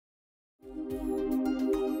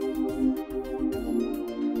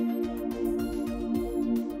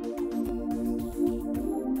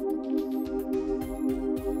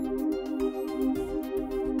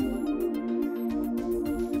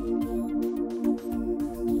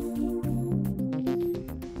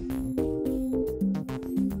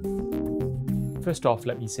First off,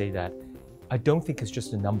 let me say that I don't think it's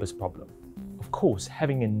just a numbers problem. Of course,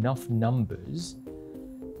 having enough numbers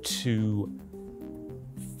to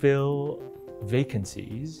fill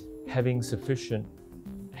vacancies, having sufficient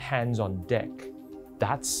hands on deck,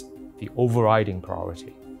 that's the overriding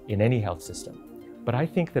priority in any health system. But I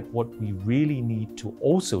think that what we really need to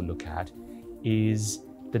also look at is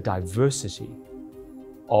the diversity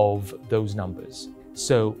of those numbers.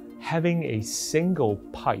 So having a single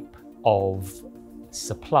pipe of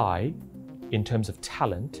supply in terms of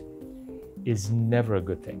talent is never a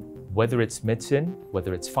good thing. Whether it's medicine,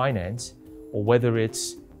 whether it's finance, or whether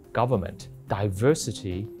it's government,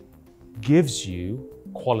 diversity gives you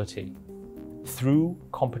quality through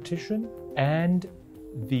competition and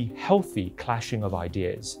the healthy clashing of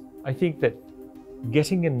ideas. I think that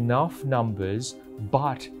getting enough numbers,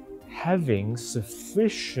 but having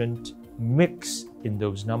sufficient mix in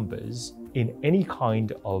those numbers in any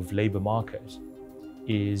kind of labor market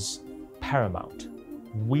is paramount.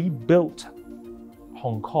 We built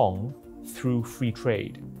Hong Kong through free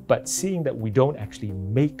trade, but seeing that we don't actually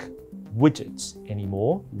make widgets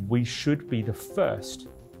anymore, we should be the first,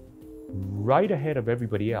 right ahead of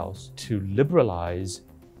everybody else, to liberalize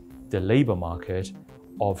the labor market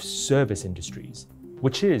of service industries,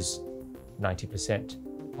 which is 90%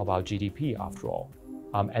 of our GDP after all.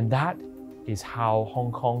 And that is how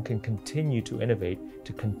Hong Kong can continue to innovate,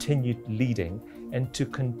 to continue leading, and to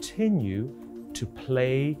continue to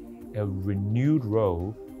play a renewed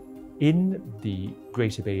role in the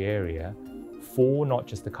Greater Bay Area for not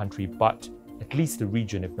just the country, but at least the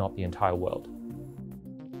region, if not the entire world.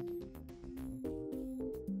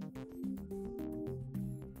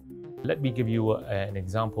 Let me give you an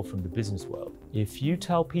example from the business world. If you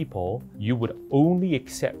tell people you would only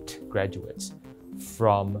accept graduates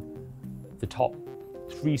from the top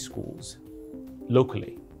 3 schools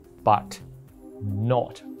locally, but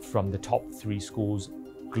not from the top 3 schools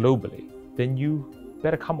globally, then you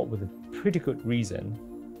better come up with a pretty good reason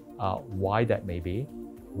why that may be,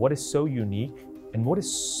 what is so unique, and what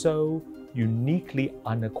is so uniquely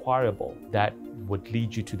unacquirable that would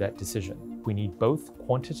lead you to that decision. We need both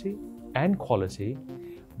quantity and quality,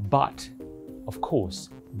 but of course,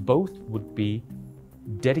 both would be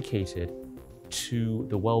dedicated to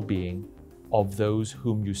the well-being of those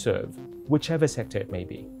whom you serve, whichever sector it may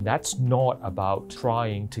be. That's not about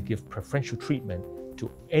trying to give preferential treatment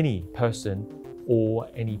to any person or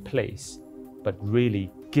any place, but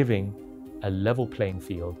really giving a level playing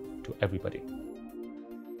field to everybody.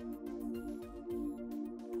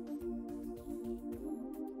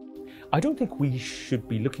 I don't think we should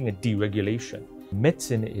be looking at deregulation.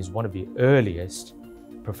 Medicine is one of the earliest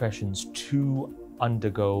professions to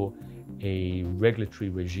undergo a regulatory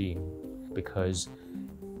regime because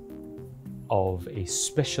of a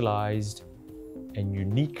specialized and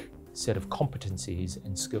unique set of competencies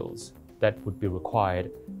and skills that would be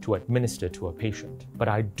required to administer to a patient. But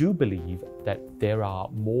I do believe that there are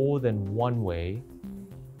more than one way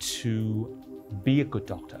to be a good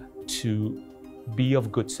doctor, to be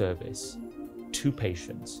of good service to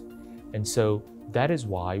patients. And so that is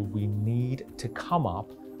why we need to come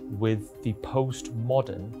up with the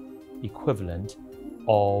postmodern equivalent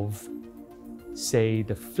of, say,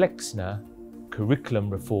 the Flexner curriculum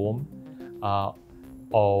reform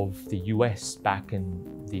of the US back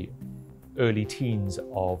in the early teens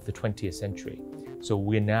of the 20th century. So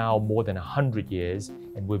we're now more than 100 years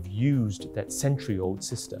and we've used that century-old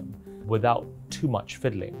system without too much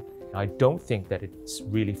fiddling. I don't think that it's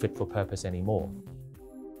really fit for purpose anymore.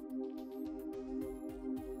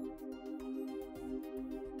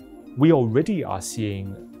 We already are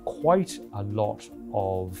seeing quite a lot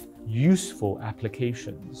of useful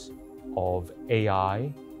applications of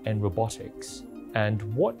AI and robotics, and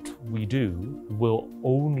what we do will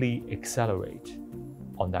only accelerate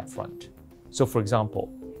on that front. So for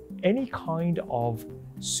example, any kind of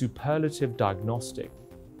superlative diagnostic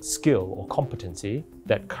skill or competency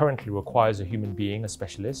that currently requires a human being, a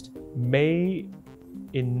specialist, may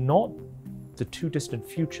in not the too distant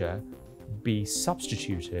future be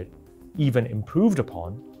substituted, even improved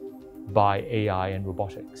upon, by AI and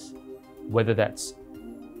robotics. Whether that's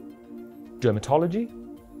dermatology,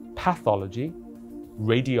 pathology,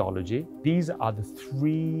 radiology, these are the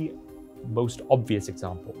 3 most obvious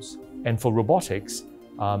examples. And for robotics,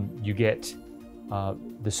 you get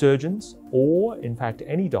the surgeons, or in fact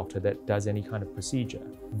any doctor that does any kind of procedure.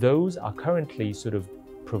 Those are currently sort of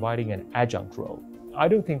providing an adjunct role. I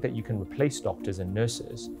don't think that you can replace doctors and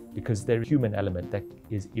nurses because there's a human element that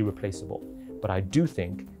is irreplaceable. But I do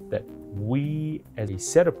think that we as a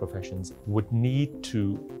set of professions would need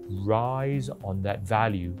to rise on that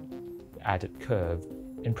value added curve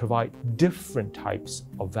and provide different types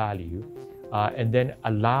of value, and then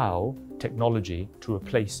allow technology to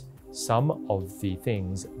replace some of the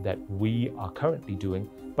things that we are currently doing,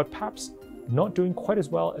 but perhaps not doing quite as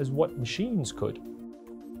well as what machines could.